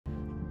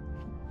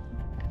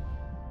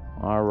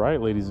All right,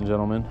 ladies and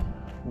gentlemen,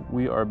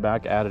 we are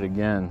back at it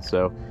again.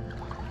 So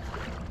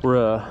we're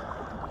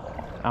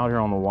out here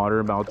on the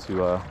water, about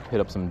to hit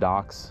up some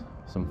docks,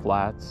 some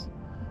flats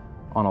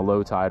on a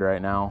low tide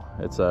right now.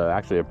 It's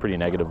actually a pretty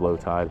negative low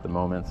tide at the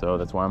moment, so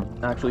that's why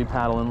I'm actually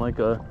paddling like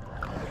a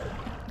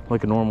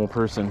normal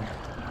person.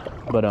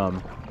 But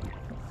what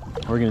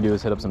we're gonna do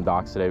is hit up some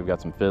docks today. We've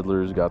got some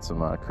fiddlers, got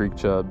some creek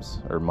chubs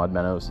or mud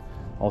minnows,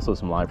 also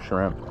some live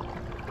shrimp.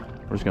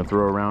 We're just gonna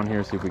throw around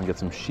here, see if we can get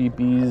some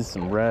sheepies,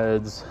 some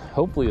reds,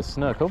 hopefully a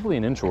snook, hopefully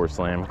an inshore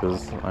slam,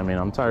 because I mean,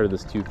 I'm tired of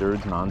this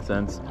 2/3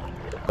 nonsense.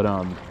 But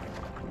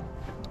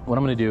what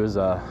I'm gonna do is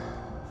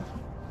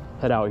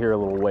head out here a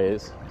little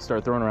ways,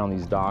 start throwing around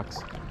these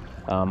docks.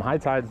 High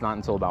tide's not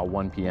until about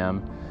 1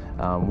 p.m.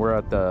 We're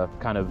at the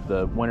kind of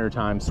the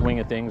wintertime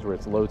swing of things where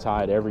it's low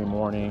tide every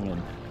morning,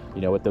 and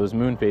you know, with those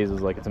moon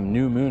phases, like it's a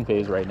new moon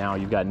phase right now,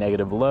 you've got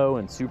negative low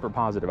and super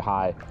positive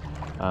high.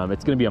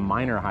 It's going to be a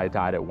minor high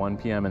tide at 1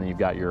 p.m. and then you've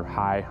got your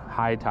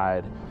high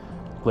tide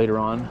later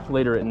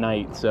at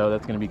night. So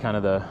that's going to be kind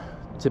of the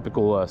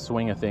typical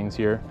swing of things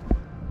here,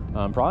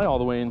 probably all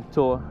the way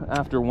until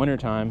after winter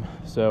time.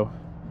 So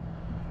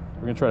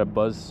we're going to try to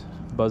buzz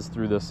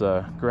through this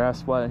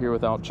grass flat here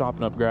without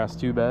chopping up grass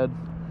too bad,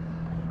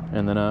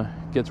 and then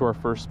get to our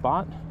first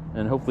spot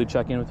and hopefully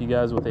check in with you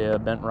guys with a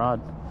bent rod.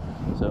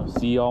 So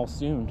see y'all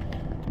soon.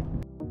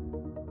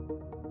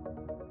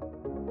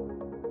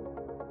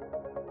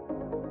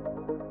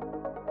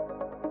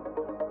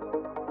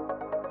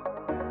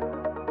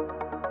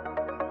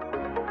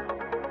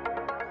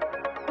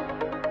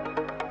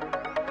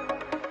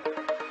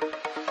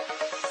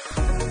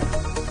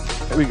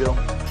 There we go.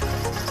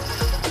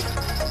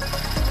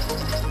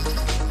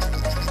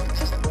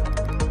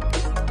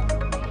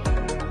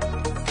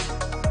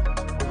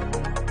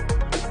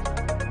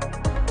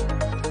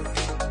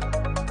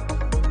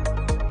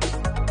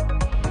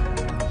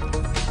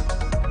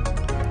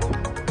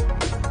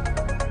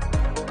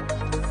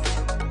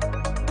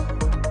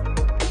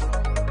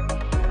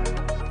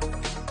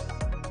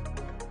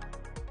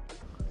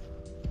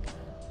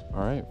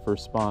 All right,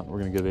 first spot, we're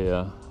gonna give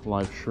a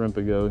live shrimp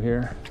a go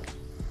here.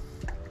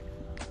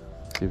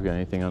 See if we got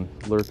anything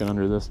lurking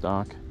under this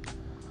dock.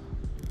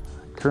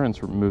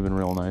 Current's moving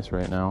real nice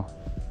right now.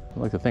 I'd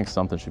like to think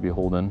something should be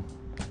holding.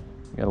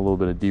 We got a little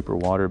bit of deeper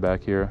water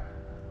back here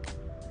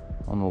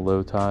on the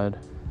low tide.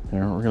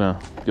 Here, we're gonna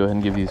go ahead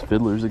and give these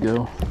fiddlers a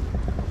go.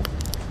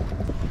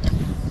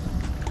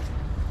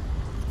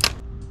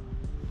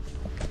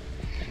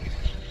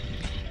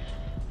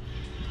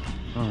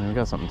 Oh, we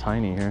got something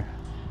tiny here.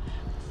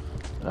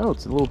 Oh,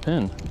 it's a little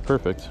pin.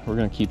 Perfect. We're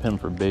gonna keep him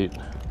for bait.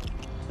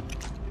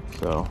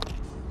 So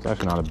it's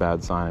actually not a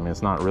bad sign. I mean,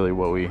 it's not really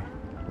what we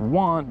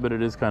want, but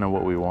it is kind of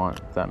what we want,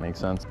 if that makes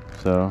sense.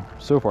 So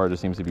far it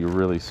just seems to be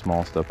really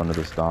small stuff under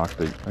this dock,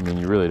 but I mean,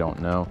 you really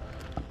don't know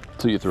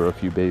until you throw a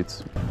few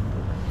baits.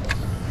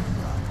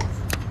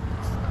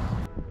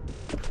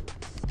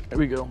 There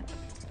we go.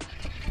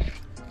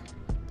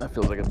 That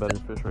feels like a better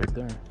fish right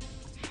there.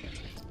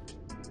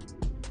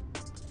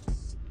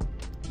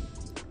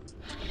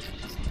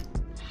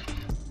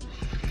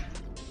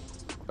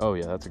 Oh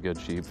yeah, that's a good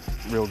sheep.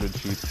 Real good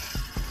sheep.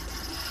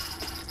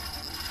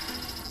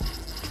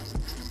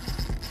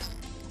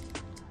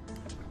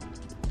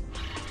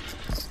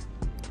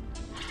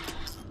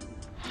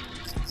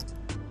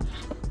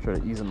 Try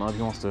to ease him up.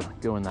 He wants to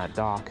go in that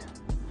dock.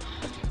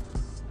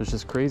 It's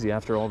just crazy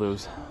after all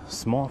those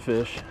small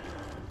fish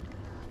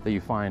that you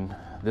find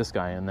this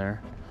guy in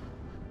there.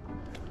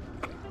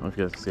 I don't know if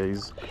you guys can see,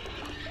 he's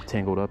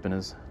tangled up in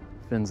his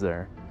fins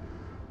there.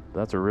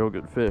 That's a real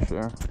good fish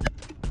there.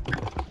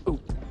 Ooh.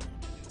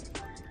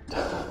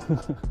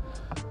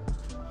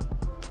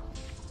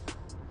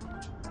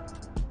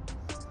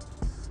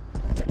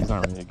 He's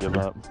not ready to give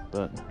up,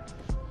 but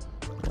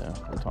yeah,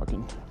 we're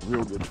talking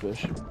real good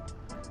fish.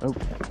 Oh,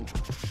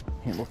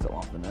 handle fell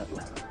off the net.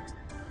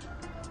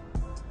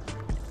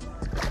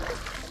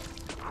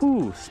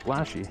 Whew,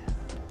 splashy.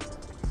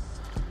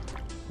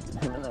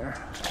 Get him in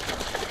there.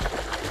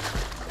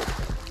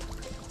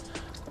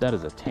 That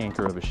is a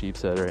tanker of a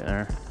sheepshead right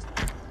there.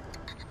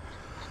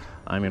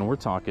 I mean, we're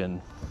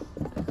talking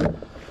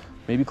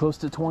maybe close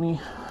to 20,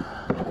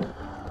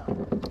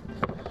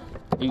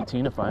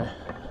 18 if I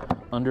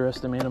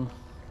underestimate him.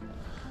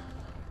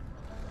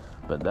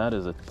 But that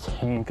is a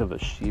tank of a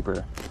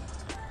sheeper.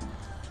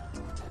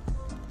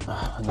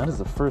 And that is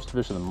the first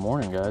fish of the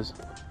morning, guys.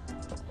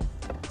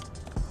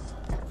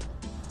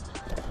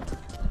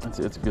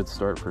 It's a good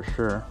start for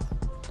sure.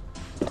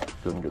 Go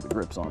ahead and get the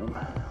grips on him.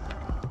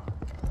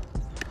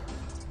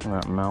 Look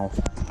at that mouth.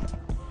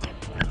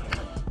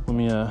 Let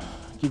me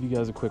give you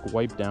guys a quick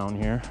wipe down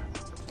here.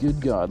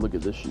 Good God, look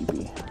at this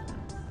sheepy.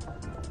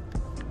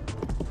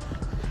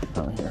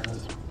 Oh, here.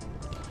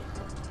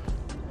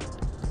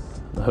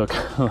 The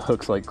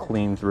hook's like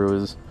clean through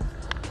his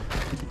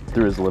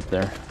lip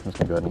there. I'm just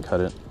gonna go ahead and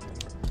cut it.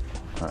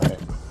 All right.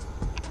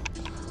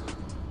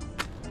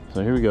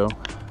 So here we go.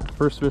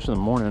 First fish in the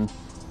morning.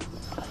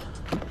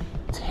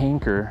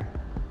 Tanker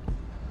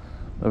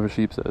of a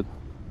sheepshead.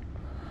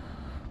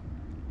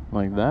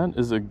 Like, that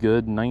is a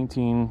good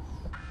 19,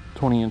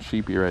 20-inch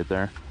sheepy right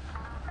there.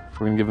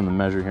 We're gonna give him the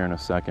measure here in a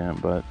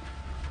second, but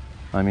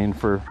I mean,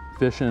 for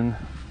fishing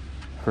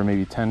for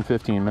maybe 10,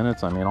 15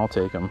 minutes, I mean, I'll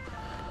take him.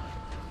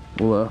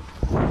 We'll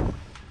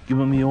give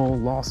him the old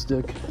law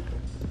stick.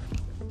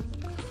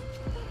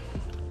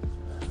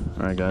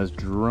 All right, guys,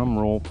 drum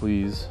roll,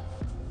 please.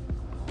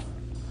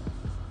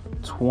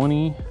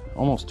 20,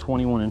 almost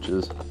 21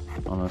 inches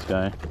on this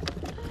guy.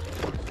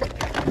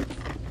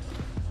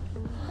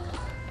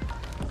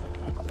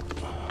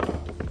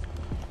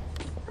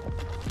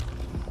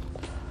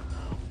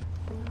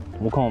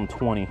 We'll call him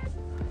 20.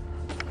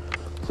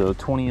 So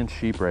 20-inch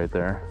sheep right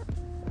there.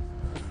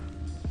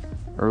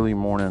 Early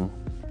morning,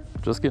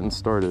 just getting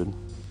started.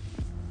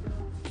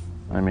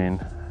 I mean,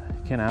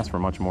 you can't ask for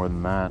much more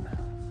than that.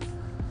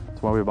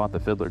 That's why we bought the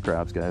fiddler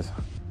crabs, guys.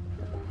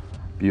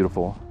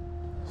 Beautiful.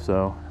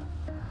 So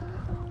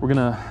we're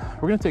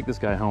gonna take this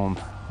guy home.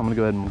 I'm gonna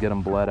go ahead and get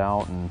him bled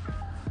out, and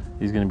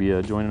he's gonna be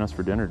joining us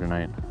for dinner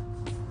tonight.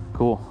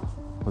 Cool.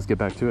 Let's get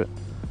back to it.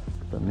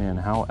 But man,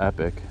 how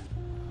epic.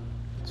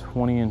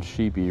 20-inch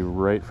sheepy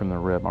right from the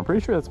rip. I'm pretty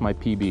sure that's my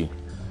PB.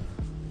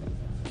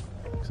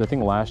 Because I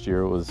think last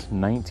year it was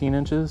 19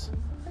 inches.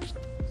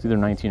 It's either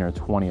 19 or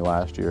 20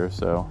 last year,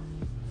 so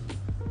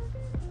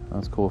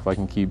that's cool if I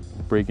can keep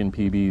breaking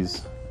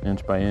PBs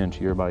inch by inch,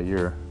 year by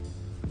year.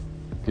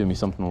 Give me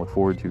something to look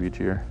forward to each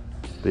year.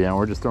 But yeah,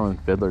 we're just throwing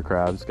fiddler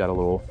crabs. Got a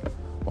little,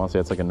 I want to say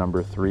it's like a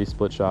number 3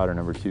 split shot or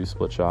number 2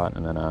 split shot,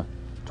 and then a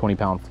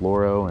 20-pound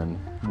fluoro and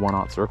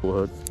 1/0 circle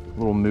hook.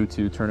 Little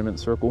Mutu tournament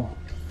circle.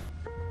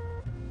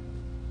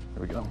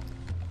 There we go.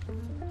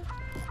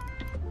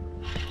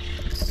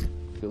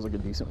 Feels like a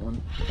decent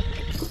one.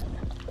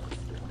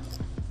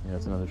 Yeah,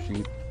 it's another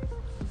sheep.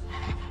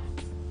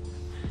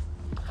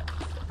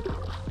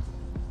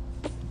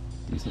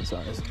 Decent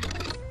size.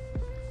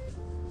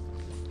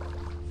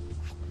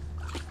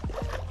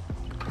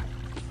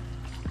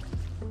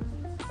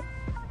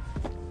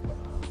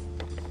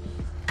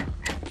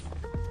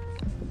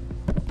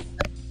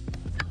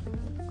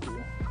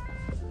 Cool.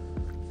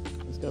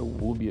 This guy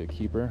will be a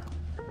keeper.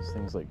 This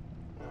thing's like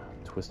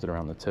twisted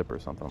around the tip or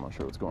something. I'm not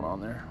sure what's going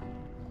on there.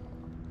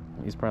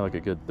 He's probably like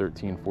a good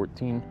 13,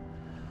 14.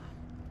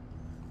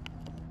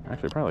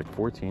 Actually, probably like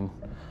 14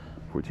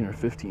 or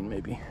 15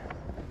 maybe.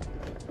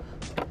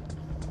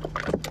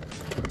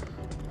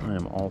 I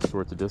am all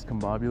sorts of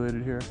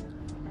discombobulated here.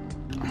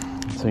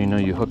 So you know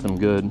you hook them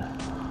good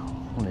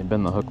when they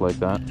bend the hook like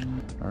that.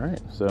 All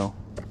right, so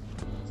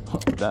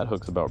that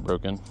hook's about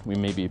broken. We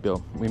may be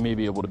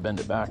able to bend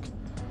it back.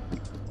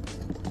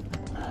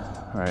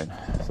 All right,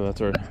 so that's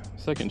our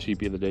second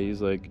sheepy of the day.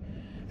 He's like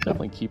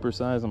definitely keeper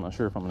size. I'm not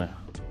sure if I'm gonna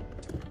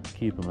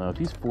keep him though. If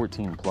he's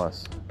 14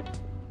 plus,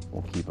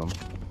 we'll keep him.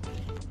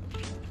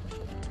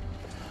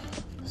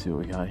 Let's see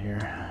what we got here.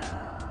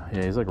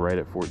 Yeah, he's like right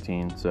at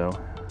 14, so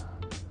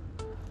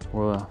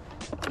we'll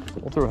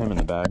throw him in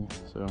the bag,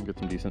 so get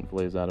some decent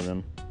fillets out of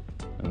him,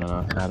 and then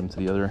add him to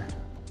the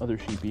other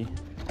sheepy.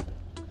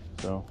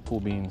 So cool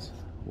beans.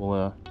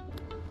 We'll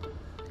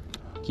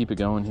keep it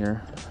going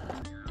here.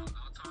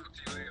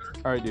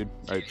 All right, dude.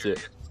 All right, that's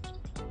it.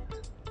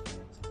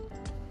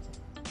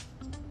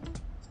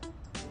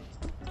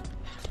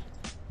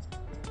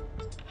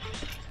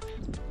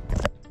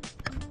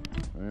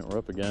 All right, we're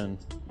up again.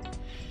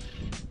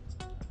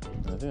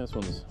 I think this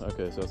one's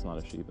okay. So that's not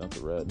a sheep. That's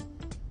a red.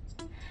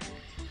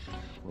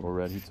 Little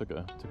red. He took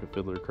a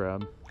fiddler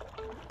crab.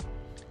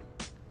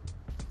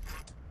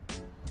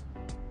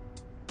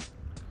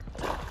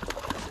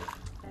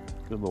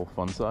 Good little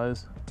fun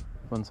size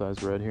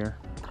red here.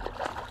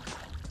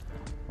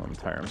 Let him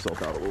tire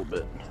himself out a little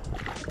bit.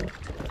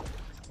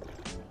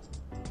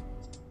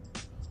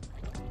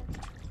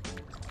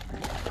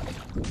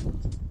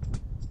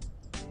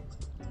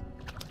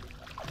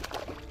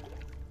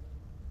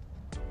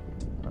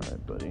 All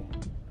right, buddy.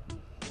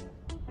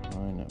 I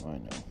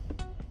know.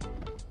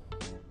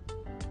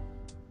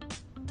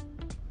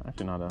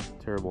 Actually, not a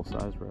terrible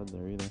size red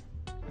there either.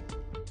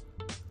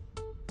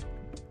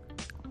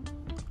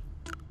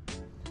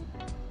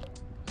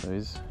 So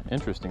he's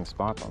interesting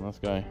spots on this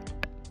guy.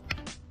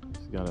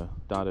 He's got a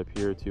dot up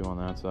here, 2 on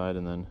that side,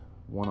 and then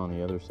 1 on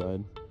the other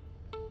side.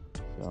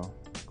 So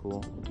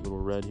cool, little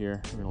red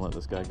here. We're gonna let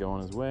this guy go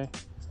on his way.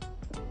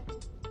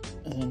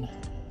 And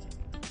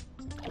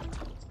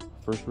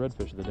first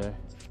redfish of the day.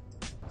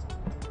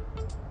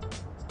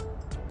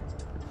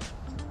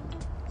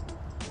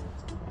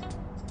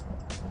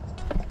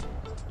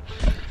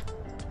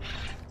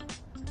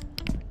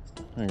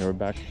 There you go, we're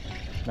back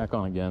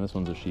on again. This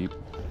one's a sheep.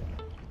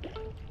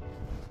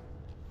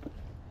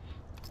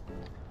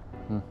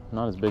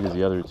 Not as big as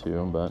the other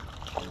 2, but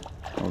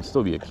it'll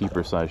still be a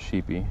keeper size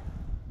sheepy.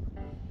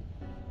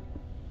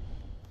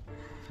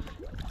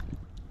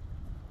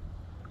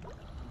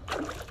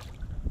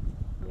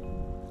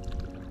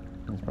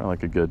 It's probably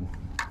like a good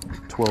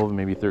 12,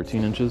 maybe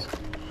 13 inches.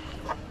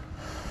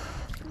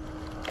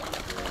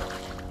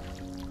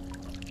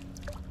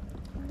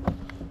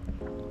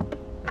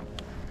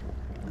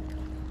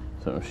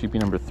 So sheepy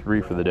number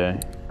 3 for the day.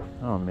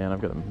 Oh man,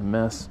 I've got a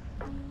mess.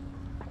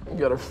 I've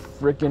got a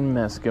freaking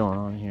mess going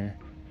on here.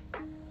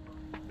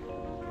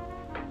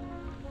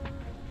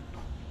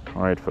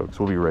 All right, folks,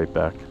 we'll be right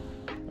back.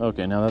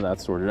 Okay, now that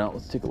that's sorted out,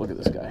 let's take a look at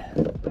this guy.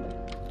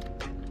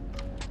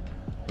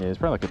 Yeah, he's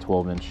probably like a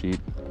 12-inch sheep,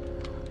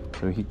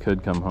 so he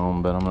could come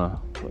home, but I'm gonna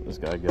let this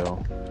guy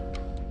go.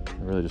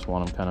 I really just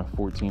want him kind of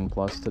 14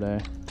 plus today.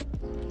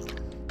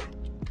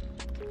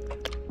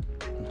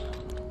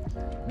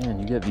 Man,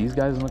 you get these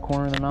guys in the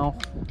corner of the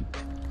mouth,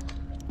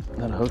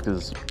 that hook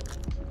is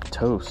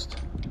toast.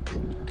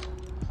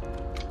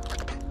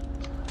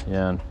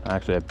 Yeah, and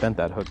actually I bent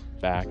that hook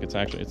back. It's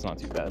not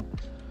too bad.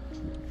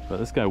 But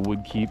this guy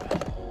would keep,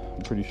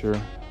 I'm pretty sure.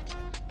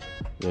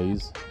 Yeah,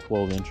 he's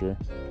 12-incher.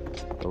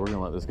 But we're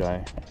gonna let this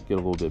guy get a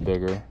little bit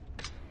bigger.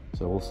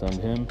 So we'll send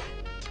him.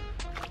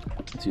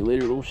 See you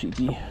later, little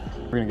sheepy.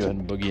 We're gonna go ahead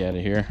and boogie out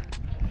of here.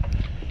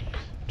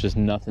 Just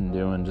nothing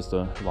doing, just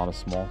a lot of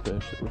small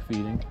fish that we're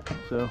feeding.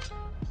 So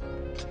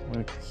I'm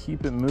gonna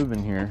keep it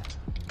moving here.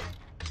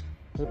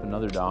 Put up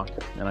another dock.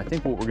 And I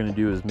think what we're gonna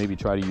do is maybe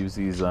try to use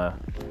these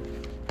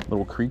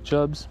little creek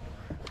chubs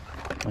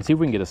and see if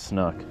we can get a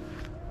snook.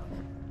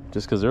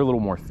 Just because they're a little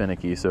more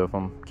finicky, so if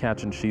I'm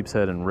catching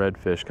sheepshead and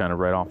redfish kind of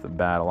right off the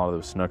bat, a lot of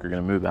those snook are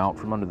going to move out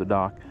from under the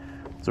dock.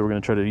 So we're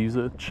going to try to use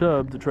a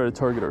chub to try to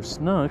target our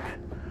snook.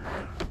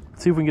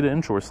 Let's see if we can get an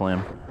inshore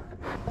slam.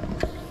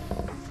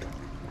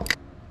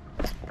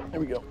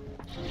 There we go.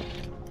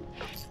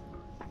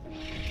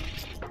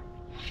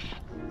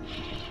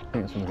 I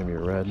think this one's going to be a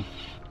red.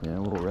 Yeah,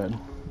 a little red.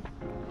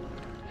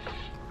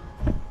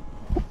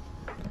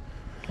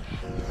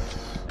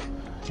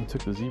 He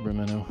took the zebra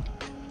minnow.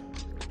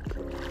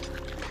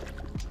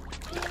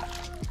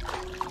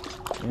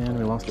 And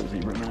we lost our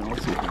zebra minnow.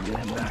 Let's see if we can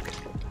get him back.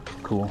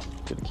 Cool.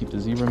 Got to keep the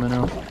zebra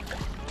minnow.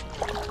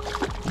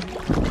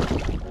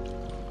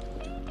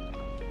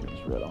 Get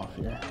this red off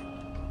here.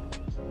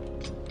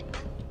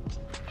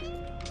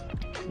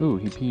 Ooh,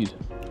 he peed.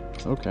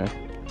 Okay.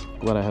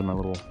 Glad I had my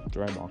little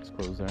dry box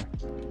closed there.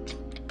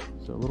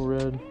 So a little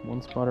red,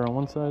 one spotter on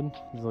one side.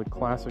 He's like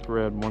classic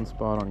red, one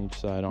spot on each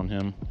side on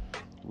him.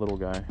 Little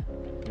guy.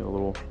 Got a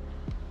little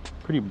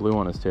pretty blue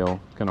on his tail.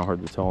 Kind of hard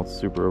to tell. It's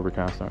super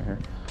overcast out here.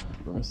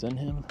 We're gonna send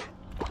him.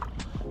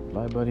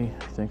 Bye, buddy.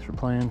 Thanks for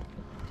playing.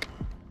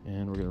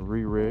 And we're gonna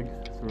re-rig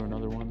through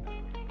another one.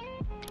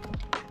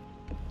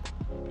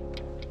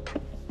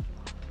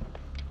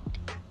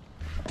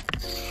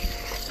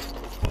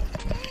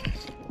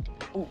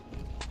 Ooh.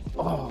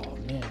 Oh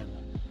man,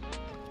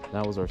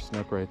 that was our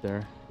snook right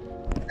there.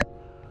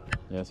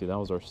 Yeah, see, that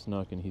was our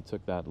snook, and he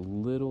took that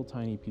little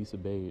tiny piece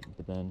of bait,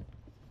 but then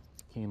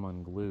came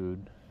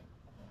unglued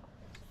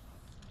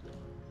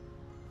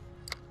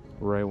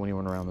right when he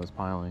went around those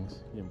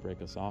pilings. He didn't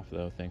break us off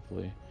though,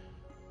 thankfully.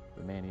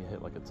 But man, he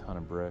hit like a ton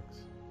of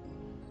bricks.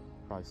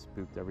 Probably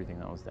spooked everything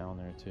that was down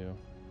there too.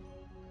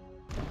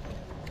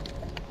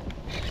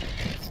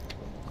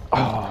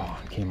 Oh,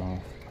 it came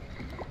off.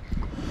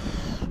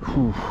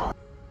 Whew.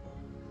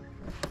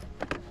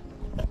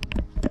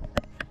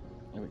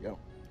 There we go.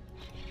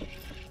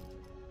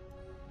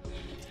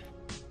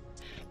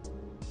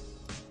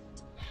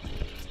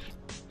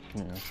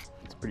 Yeah,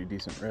 it's a pretty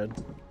decent red.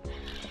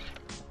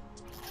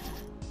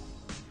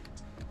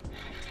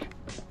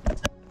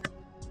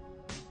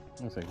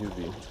 Looks like he would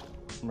be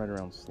right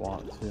around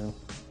slot too.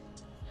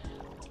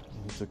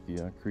 He took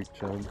the creek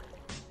chub.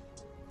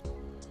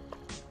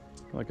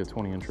 Like a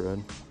 20-inch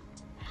red.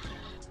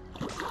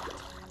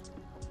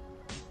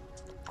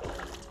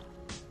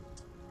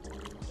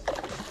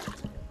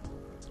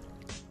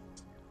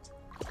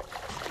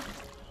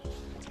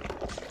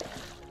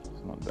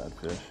 It's not a bad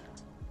fish.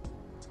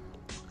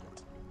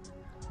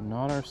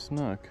 Not our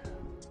snook.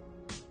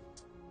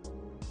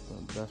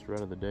 The best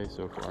red of the day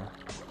so far.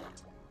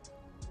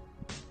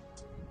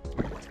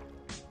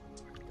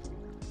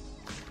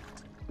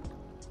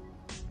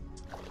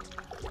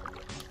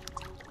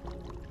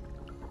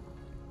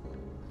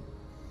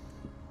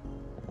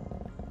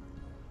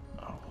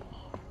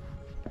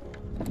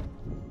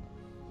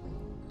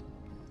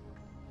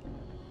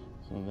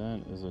 So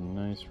that is a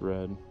nice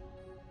red.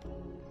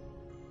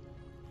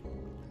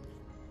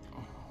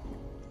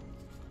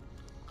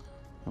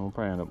 And we'll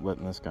probably end up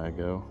letting this guy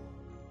go.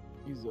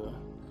 He's a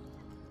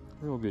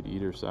real good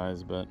eater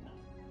size, but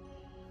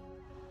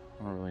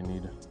I don't really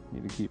need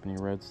to keep any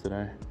reds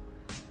today.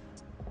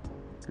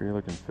 Great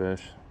looking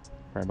fish,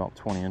 probably about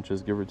 20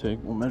 inches, give or take.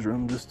 We'll measure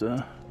him just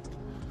to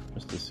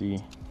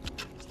see.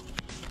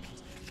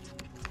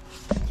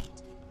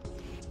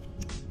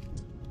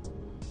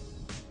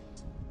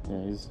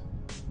 Yeah, he's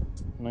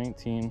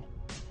 19,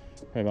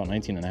 probably about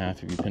 19 and a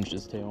half if you pinch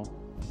his tail.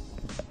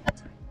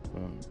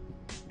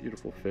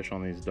 Beautiful fish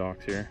on these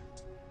docks here.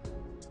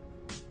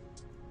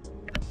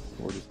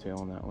 Gorgeous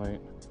tail in that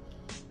light.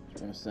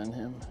 Just gonna send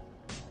him.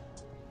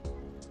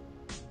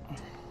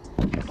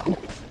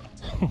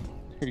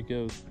 There he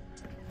goes.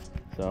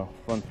 So,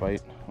 fun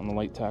fight on the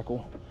light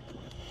tackle.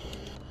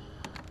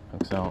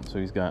 Hooks out, so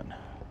he's got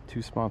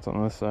 2 spots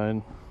on this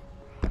side.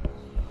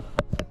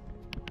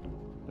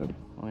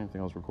 Oh, even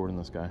think I was recording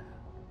this guy.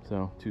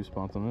 So 2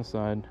 spots on this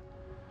side,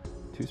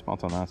 2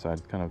 spots on that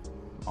side, kind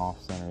of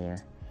off center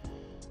there.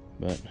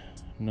 But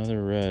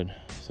another red.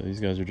 So these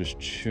guys are just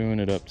chewing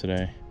it up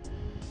today.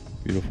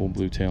 Beautiful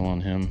blue tail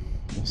on him.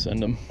 We'll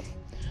send him.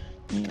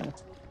 Yeah.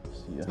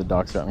 The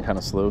dock's gotten kind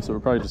of slow, so we're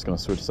probably just going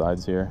to switch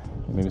sides here.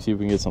 Maybe see if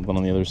we can get something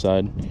on the other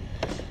side.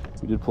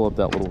 We did pull up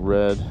that little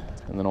red,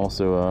 and then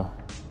also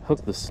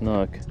hook the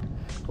snook.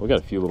 Well, we got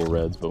a few little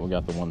reds, but we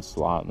got the 1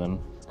 slot, and then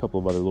a couple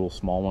of other little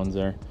small ones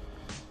there.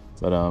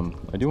 But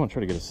I do want to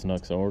try to get a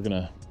snook, so we're going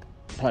to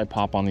probably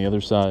pop on the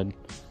other side,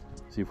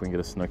 see if we can get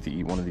a snook to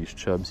eat one of these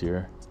chubs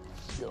here.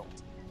 Let's go.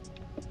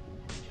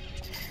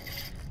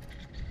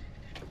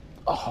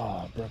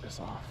 Oh, broke us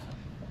off.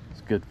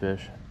 It's a good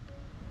fish.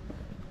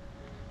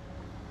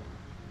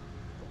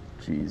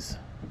 Jeez.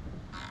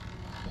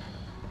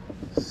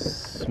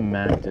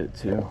 Smacked it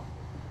too.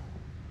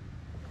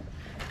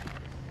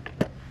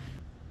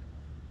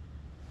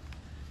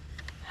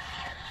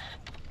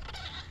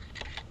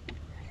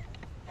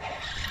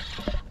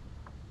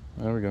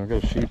 There we go,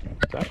 got a sheep.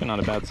 It's actually not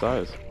a bad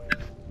size.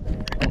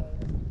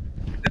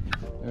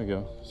 There we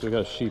go. So we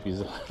got a sheep.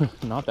 He's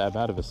not that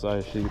bad of a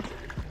size sheep.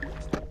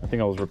 I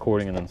think I was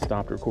recording and then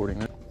stopped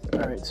recording it.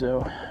 All right,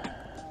 so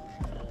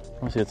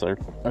let's see, it's our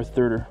 3rd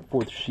or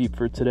 4th sheep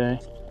for today.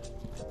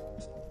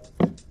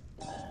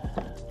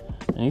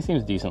 And he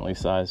seems decently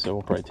sized, so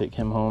we'll probably take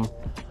him home.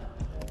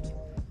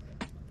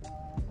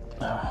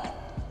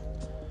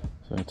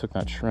 So I took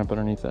that shrimp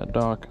underneath that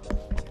dock.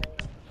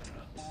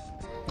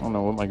 I don't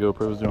know what my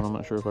GoPro is doing. I'm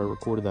not sure if I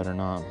recorded that or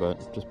not,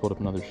 but just pulled up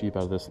another sheep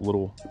out of this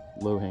little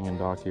low-hanging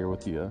dock here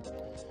with the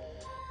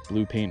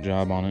blue paint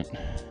job on it.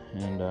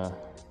 And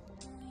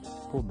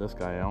pulled this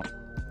guy out.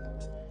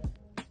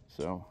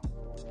 So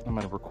I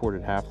might have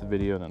recorded half the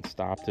video, then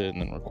stopped it,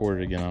 and then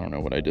recorded again. I don't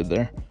know what I did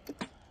there.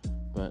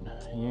 But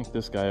yanked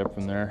this guy up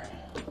from there.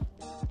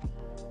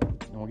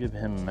 And we'll give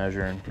him a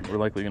measure, and we're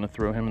likely going to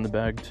throw him in the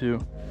bag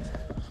too.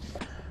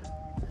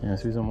 Yeah,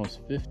 so he's almost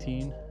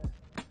 15.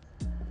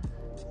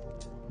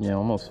 Yeah,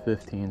 almost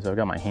 15. So I've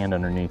got my hand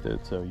underneath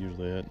it, so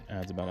usually it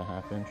adds about a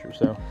 ½ inch or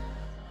so.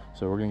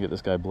 So we're going to get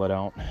this guy bled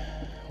out.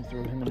 We'll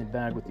throw him in the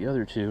bag with the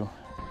other 2.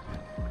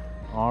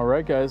 All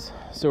right, guys,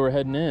 so we're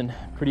heading in.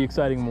 Pretty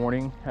exciting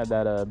morning. Had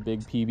that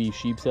big PB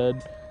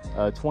Sheepshead,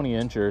 20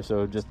 incher,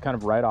 so just kind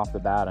of right off the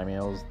bat. I mean,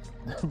 it was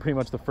pretty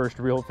much the first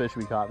real fish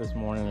we caught this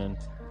morning, and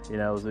you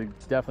know, it was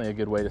definitely a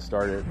good way to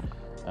start it.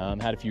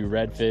 Had a few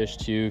redfish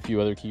too, a few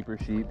other keeper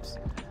sheeps.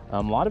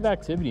 A lot of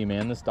activity,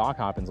 man. This dock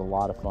hopping's a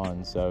lot of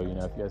fun. So, you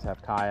know, if you guys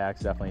have kayaks,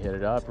 definitely hit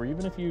it up. Or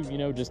even if you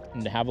know, just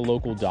have a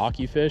local dock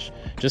you fish,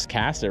 just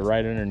cast it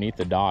right underneath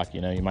the dock.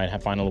 You know, you might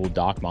find a little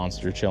dock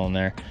monster chilling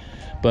there.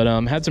 But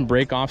had some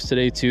break-offs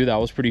today too. That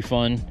was pretty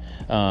fun.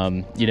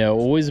 You know,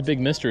 always a big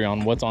mystery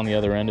on what's on the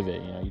other end of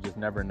it. You know, you just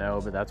never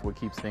know, but that's what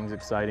keeps things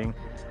exciting.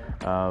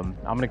 I'm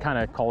gonna kind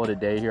of call it a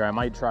day here. I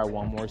might try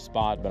one more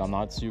spot, but I'm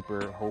not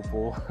super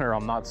hopeful, or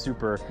I'm not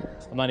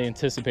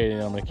anticipating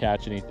that I'm gonna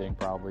catch anything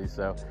probably.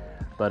 So,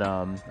 but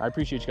I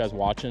appreciate you guys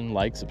watching,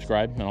 like,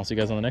 subscribe, and I'll see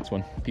you guys on the next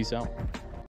one. Peace out.